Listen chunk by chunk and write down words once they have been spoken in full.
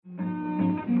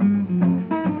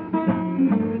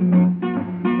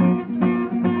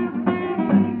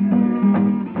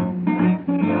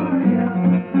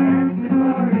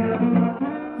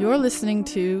listening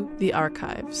to The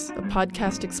Archives, a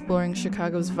podcast exploring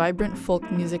Chicago's vibrant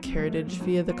folk music heritage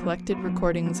via the collected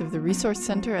recordings of the Resource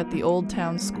Center at the Old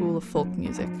Town School of Folk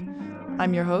Music.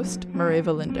 I'm your host,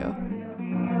 Mareva Lindo.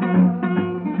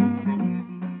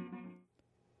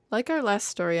 Like our last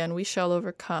story on We Shall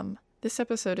Overcome, this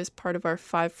episode is part of our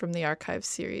Five from the Archives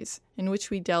series, in which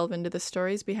we delve into the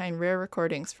stories behind rare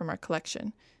recordings from our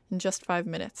collection in just 5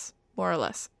 minutes, more or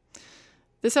less.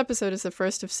 This episode is the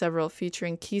first of several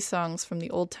featuring key songs from the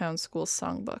Old Town School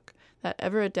Songbook, that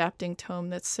ever-adapting tome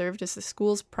that served as the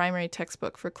school's primary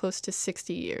textbook for close to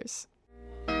 60 years.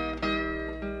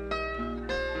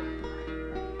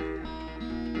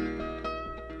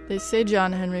 They say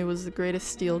John Henry was the greatest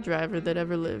steel driver that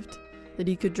ever lived, that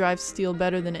he could drive steel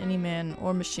better than any man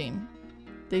or machine.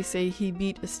 They say he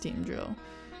beat a steam drill,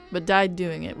 but died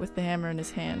doing it with the hammer in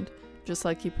his hand, just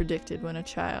like he predicted when a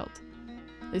child.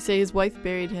 They say his wife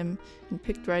buried him and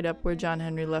picked right up where John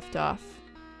Henry left off.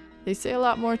 They say a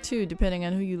lot more too, depending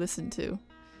on who you listen to.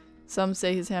 Some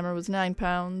say his hammer was 9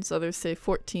 pounds, others say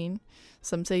 14.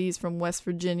 Some say he's from West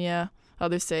Virginia,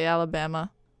 others say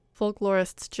Alabama.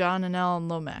 Folklorists John and Alan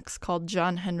Lomax called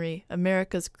John Henry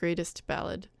America's greatest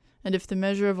ballad, and if the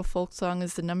measure of a folk song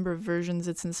is the number of versions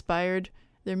it's inspired,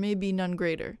 there may be none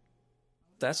greater.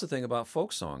 That's the thing about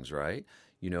folk songs, right?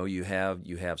 You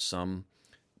have some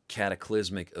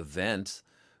cataclysmic event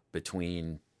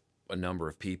between a number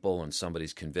of people and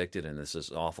somebody's convicted and this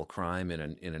is awful crime in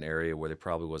an area where there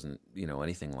probably wasn't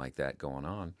anything like that going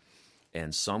on,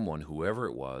 and someone, whoever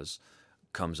it was,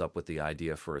 comes up with the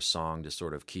idea for a song to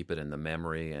sort of keep it in the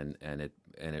memory, and it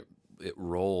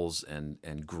rolls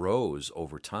and grows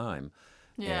over time,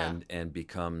 and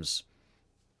becomes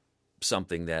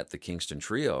something that the Kingston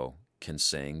Trio can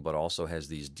sing, but also has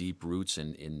these deep roots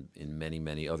in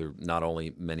many other, not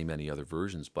only many other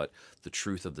versions, but the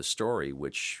truth of the story,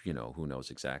 which, who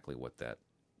knows exactly what that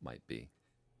might be.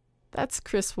 That's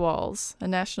Chris Walls, a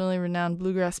nationally renowned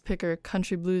bluegrass picker,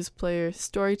 country blues player,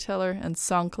 storyteller, and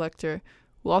song collector,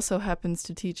 who also happens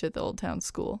to teach at the Old Town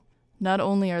School. Not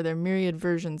only are there myriad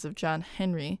versions of John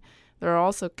Henry, there are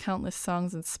also countless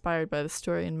songs inspired by the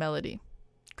story and melody.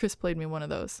 Chris played me one of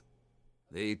those.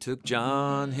 They took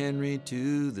John Henry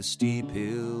to the steep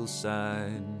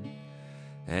hillside,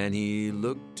 and he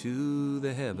looked to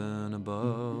the heaven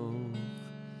above.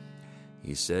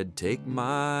 He said, "Take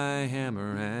my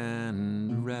hammer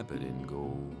and wrap it in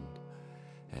gold,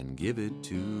 and give it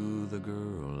to the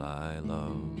girl I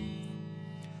love,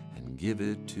 and give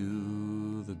it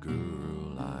to the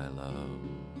girl I love.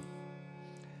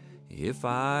 If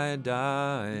I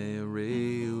die a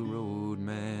railroad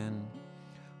man,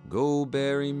 go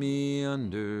bury me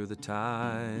under the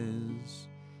ties,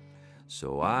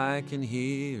 so I can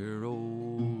hear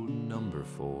old number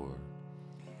 4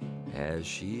 as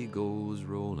she goes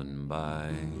rolling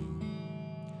by,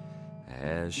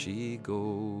 as she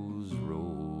goes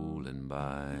rolling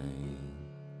by.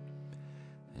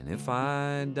 And if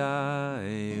I die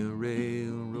a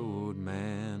railroad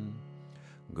man,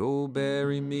 go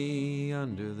bury me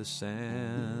under the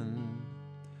sand.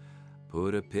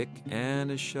 Put a pick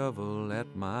and a shovel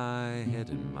at my head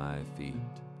and my feet,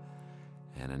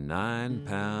 and a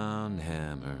 9-pound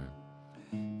hammer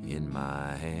in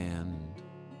my hand,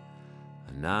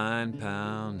 a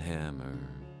 9-pound hammer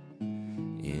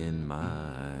in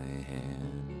my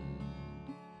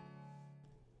hand."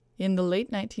 In the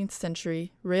late 19th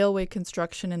century, railway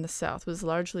construction in the South was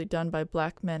largely done by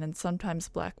black men and sometimes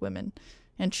black women,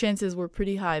 and chances were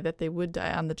pretty high that they would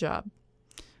die on the job,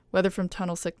 whether from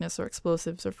tunnel sickness or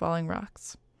explosives or falling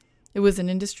rocks. It was an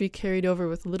industry carried over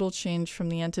with little change from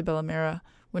the antebellum era,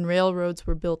 when railroads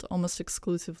were built almost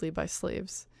exclusively by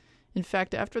slaves. In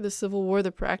fact, after the Civil War,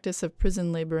 the practice of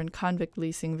prison labor and convict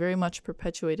leasing very much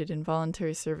perpetuated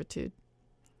involuntary servitude.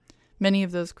 Many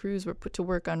of those crews were put to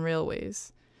work on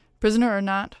railways. Prisoner or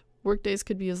not, workdays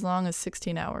could be as long as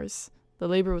 16 hours. The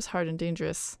labor was hard and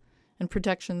dangerous, and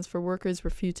protections for workers were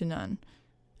few to none.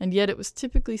 And yet it was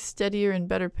typically steadier and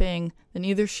better paying than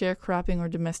either sharecropping or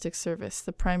domestic service,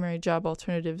 the primary job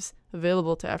alternatives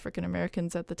available to African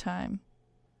Americans at the time.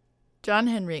 John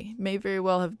Henry may very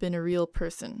well have been a real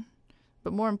person,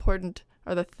 but more important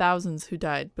are the thousands who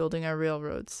died building our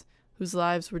railroads, whose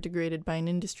lives were degraded by an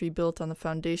industry built on the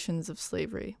foundations of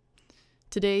slavery.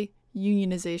 Today,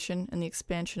 unionization and the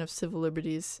expansion of civil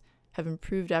liberties have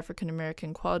improved African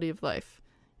American quality of life,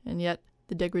 and yet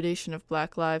the degradation of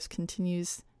black lives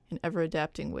continues in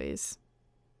ever-adapting ways.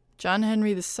 John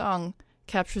Henry the song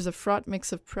captures a fraught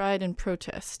mix of pride and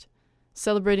protest,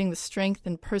 celebrating the strength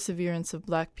and perseverance of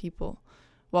black people,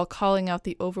 while calling out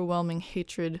the overwhelming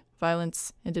hatred,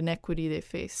 violence, and inequity they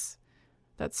face.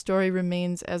 that story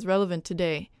remains as relevant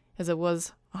today as it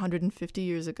was 150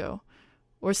 years ago,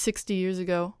 or 60 years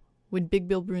ago when Big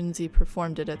Bill Broonzy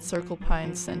performed it at Circle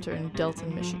Pines Center in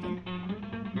Delton, Michigan.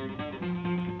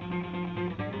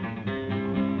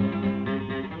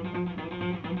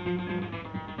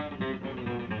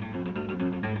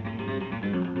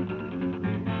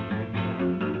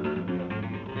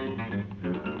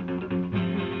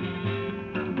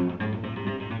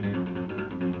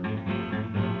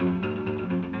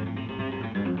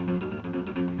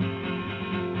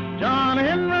 John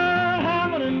Henry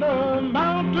hammered in the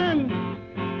mountain,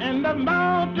 and the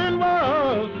mountain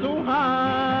was so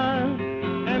high.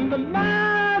 And the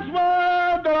last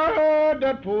word that I heard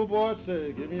that poor boy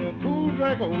say, give me a cool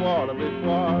drink of water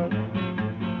before I,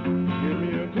 give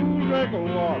me a cool drink of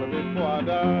water before I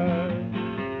die.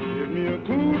 Give me a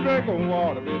cool drink of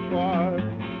water before I,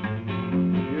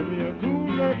 give me a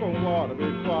cool drink of water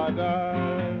before I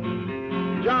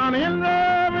die. John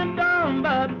Henry went down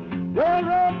that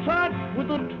railroad track with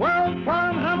a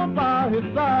 12-pound hammer by his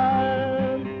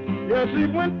side. Yes, he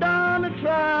went down the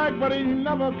track, but he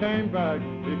never came back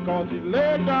because he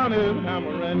laid down his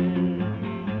hammer and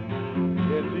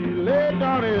he laid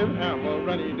down his hammer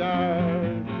and he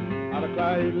died. Out of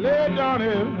clay, he laid down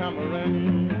his hammer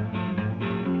and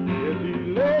he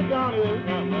laid down his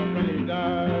hammer and he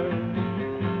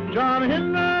died. John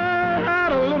Henry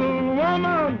had a little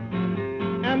woman,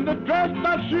 and the dress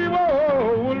that she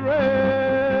wore was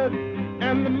red.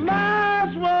 And the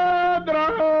last word that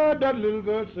I heard that little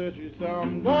girl said, she said,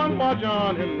 I'm going where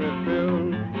John Henry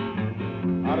Field.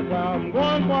 Out of time, I'm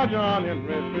going where John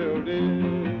Henry Field is.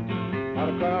 Out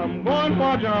of time, I'm going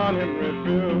where John Henry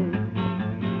Field.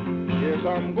 Yes,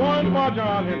 I'm going where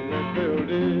John Henry Field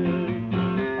is.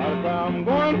 Out of time, I'm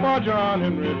going where John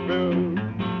Henry Field.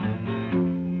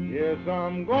 Yes,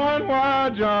 I'm going where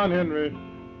John Henry.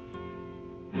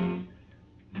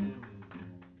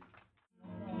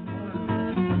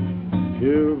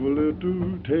 Give a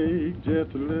little, take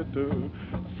just a little.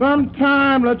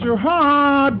 Sometime let your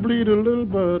heart bleed a little,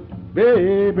 but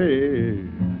baby,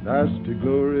 that's the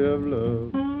glory of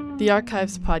love. The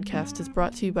Archives podcast is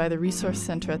brought to you by the Resource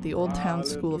Center at the Old Town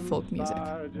School of Folk Music.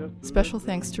 Special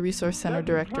thanks to Resource Center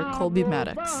Director Colby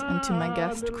Maddox and to my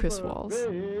guest, Chris Walls.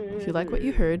 If you like what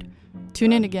you heard,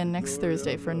 tune in again next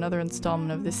Thursday for another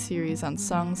installment of this series on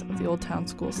songs of the Old Town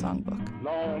School Songbook.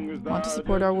 Want to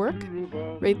support our work?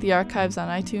 Rate the Archives on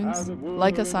iTunes,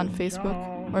 like us on Facebook,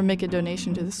 or make a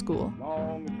donation to the school.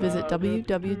 Visit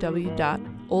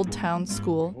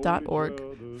www.oldtownschool.org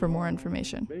for more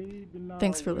information.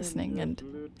 Thanks for listening, and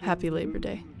happy Labor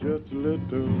Day. Just a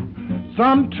little.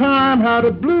 Sometime had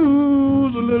the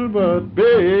blues a little, but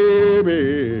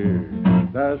baby,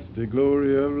 that's the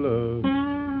glory of love.